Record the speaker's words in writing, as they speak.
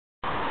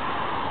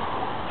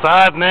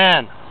5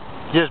 men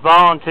just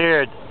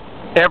volunteered.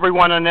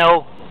 Everyone I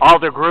know, all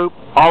their group,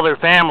 all their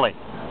family,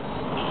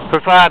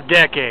 for 5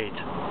 decades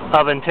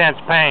of intense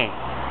pain.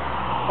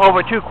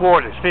 Over 2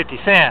 quarters, 50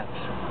 cents.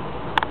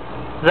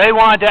 They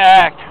wanted to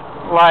act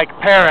like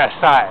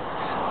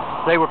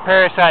parasites. They were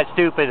parasite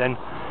stupid and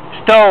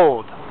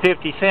stole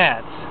 50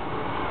 cents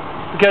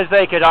because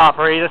they could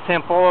operate a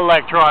simple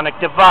electronic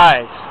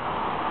device.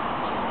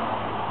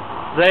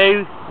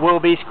 They will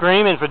be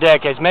screaming for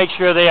decades. Make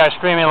sure they are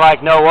screaming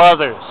like no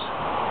others.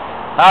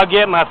 I'll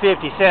get my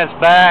 50 cents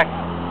back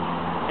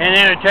in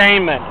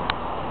entertainment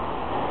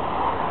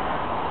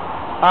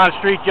on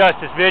street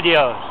justice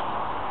videos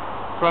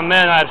from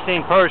men I've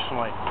seen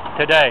personally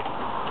today.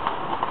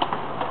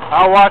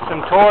 I'll watch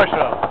them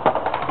torso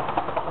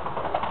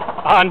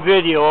on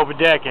video over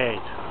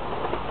decades.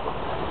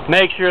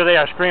 Make sure they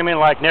are screaming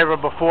like never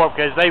before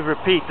because they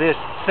repeat this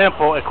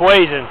simple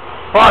equation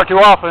far too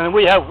often, and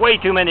we have way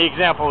too many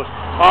examples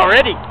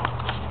already.